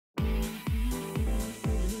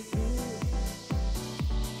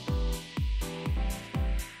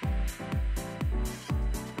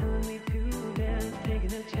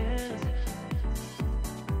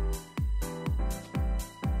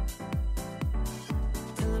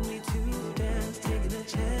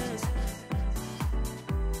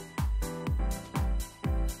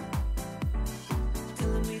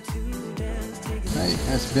Hey,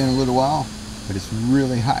 it's been a little while, but it's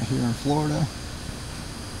really hot here in Florida.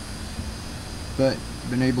 But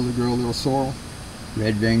been able to grow a little sorrel,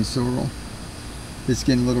 red vein sorrel. It's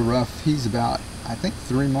getting a little rough. He's about, I think,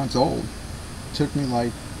 3 months old. Took me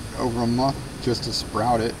like over a month just to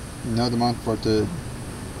sprout it. Another month for it to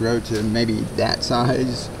grow to maybe that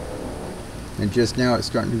size. And just now it's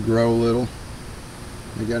starting to grow a little.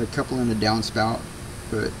 I got a couple in the downspout,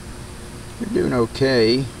 but they're doing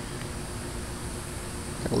okay.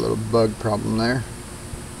 Got a little bug problem there.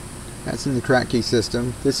 That's in the crack key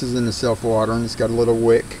system. This is in the self-watering. It's got a little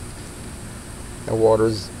wick. The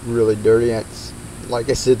water's really dirty. It's,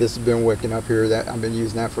 like I said, this has been wicking up here. That I've been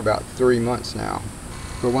using that for about 3 months now.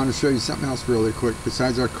 But I wanted to show you something else really quick.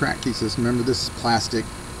 Besides our crack key system, remember this is plastic,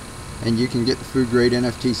 and you can get the food grade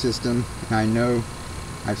NFT system. And I know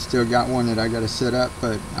I've still got one that I got to set up,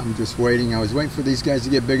 but I'm just waiting. I was waiting for these guys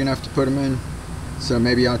to get big enough to put them in. So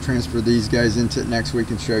maybe I'll transfer these guys into it next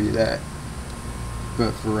week and show you that.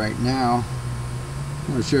 But for right now,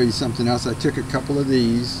 I want to show you something else. I took a couple of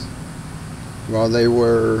these while they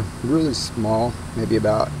were really small, maybe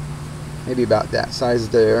about that size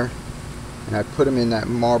there, and I put them in that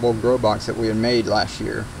marble grow box that we had made last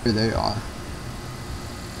year. Here they are.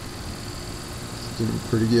 Doing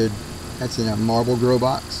pretty good. That's in a marble grow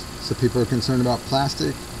box. So people are concerned about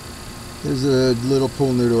plastic. There's a little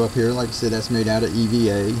pool noodle up here. Like I said, that's made out of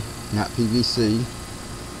EVA, not PVC.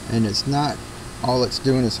 And it's not, all it's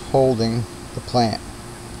doing is holding the plant.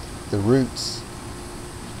 The roots,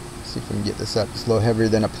 let's see if we can get this up. It's a little heavier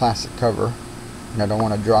than a plastic cover, and I don't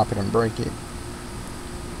want to drop it and break it.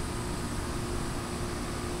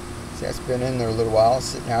 See, that's been in there a little while,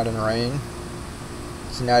 sitting out in the rain.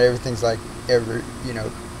 So not everything's like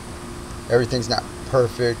everything's not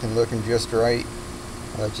perfect and looking just right.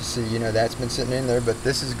 I'll let you see, that's been sitting in there, but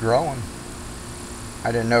this is growing.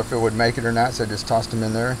 I didn't know if it would make it or not, so I just tossed them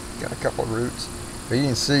in there. Got a couple of roots. But you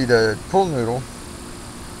can see the pool noodle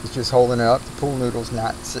is just holding it up. The pool noodle's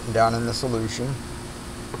not sitting down in the solution.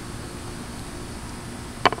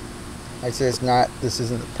 Like I say, this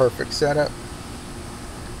isn't the perfect setup,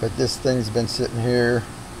 but this thing's been sitting here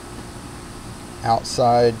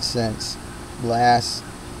outside since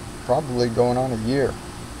probably going on a year.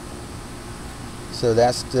 So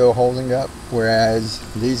that's still holding up, whereas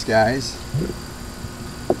these guys,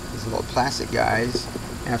 these little plastic guys,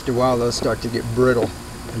 after a while they'll start to get brittle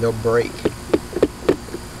and they'll break.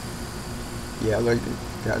 Yeah, look,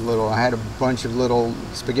 I had a bunch of little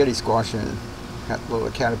spaghetti squash and got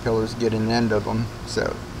little caterpillars getting the end of them,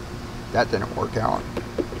 so that didn't work out.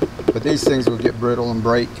 But these things will get brittle and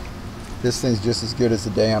break. This thing's just as good as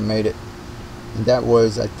the day I made it. And that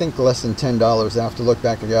was, I think, less than $10. I have to look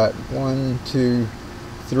back. I got 1, 2,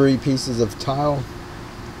 3 pieces of tile.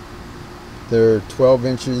 They're 12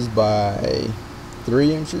 inches by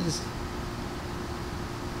 3 inches.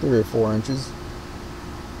 3 or 4 inches.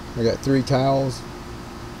 I got 3 tiles.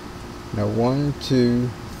 Now 1, 2,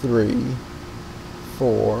 3,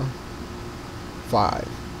 4, 5.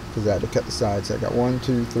 Because I had to cut the sides. So I got 1,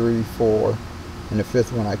 2, 3, 4. And the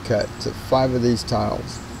 5th one I cut. So 5 of these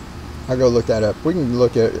tiles. I'll go look that up. We can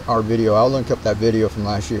look at our video. I'll link up that video from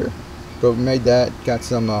last year. But we made that. Got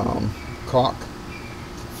some caulk,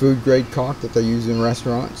 food grade caulk that they use in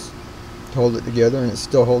restaurants to hold it together, and it's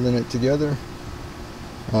still holding it together.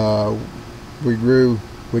 We grew,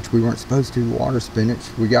 which we weren't supposed to, water spinach.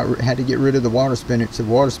 We had to get rid of the water spinach. The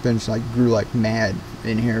water spinach grew like mad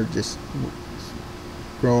in here, just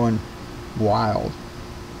growing wild.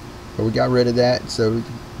 But we got rid of that, so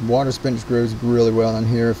water spinach grows really well in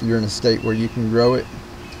here if you're in a state where you can grow it.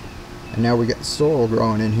 And now we got sorrel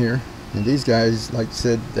growing in here. And these guys, like I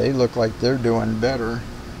said, they look like they're doing better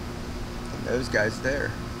than those guys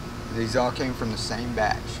there. These all came from the same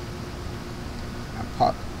batch.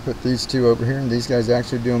 I put these two over here, and these guys are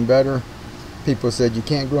actually doing better. People said you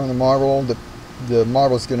can't grow in the marble. The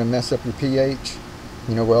marble's going to mess up your pH.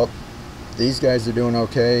 Well, these guys are doing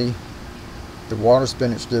okay. The water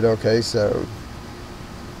spinach did okay, so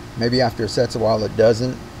maybe after it sets a while it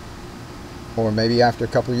doesn't, or maybe after a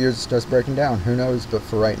couple of years it starts breaking down, who knows. But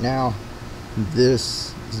for right now,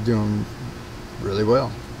 this is doing really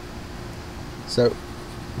well. So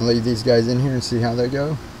I'll leave these guys in here and see how they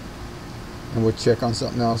go, and we'll check on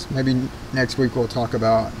something else. Maybe next week we'll talk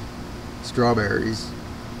about strawberries.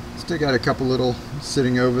 Still got a couple little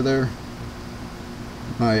sitting over there.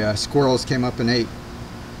 My squirrels came up and ate,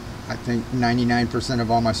 I think, 99% of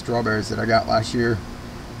all my strawberries that I got last year.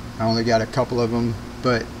 I only got a couple of them,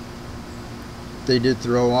 but they did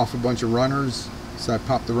throw off a bunch of runners, so I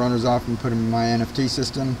popped the runners off and put them in my NFT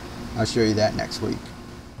system. I'll show you that next week.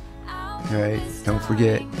 Alright, don't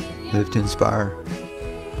forget, live to inspire.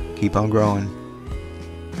 Keep on growing.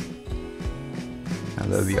 I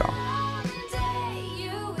love y'all.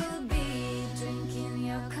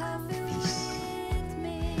 Peace.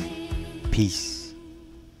 Peace.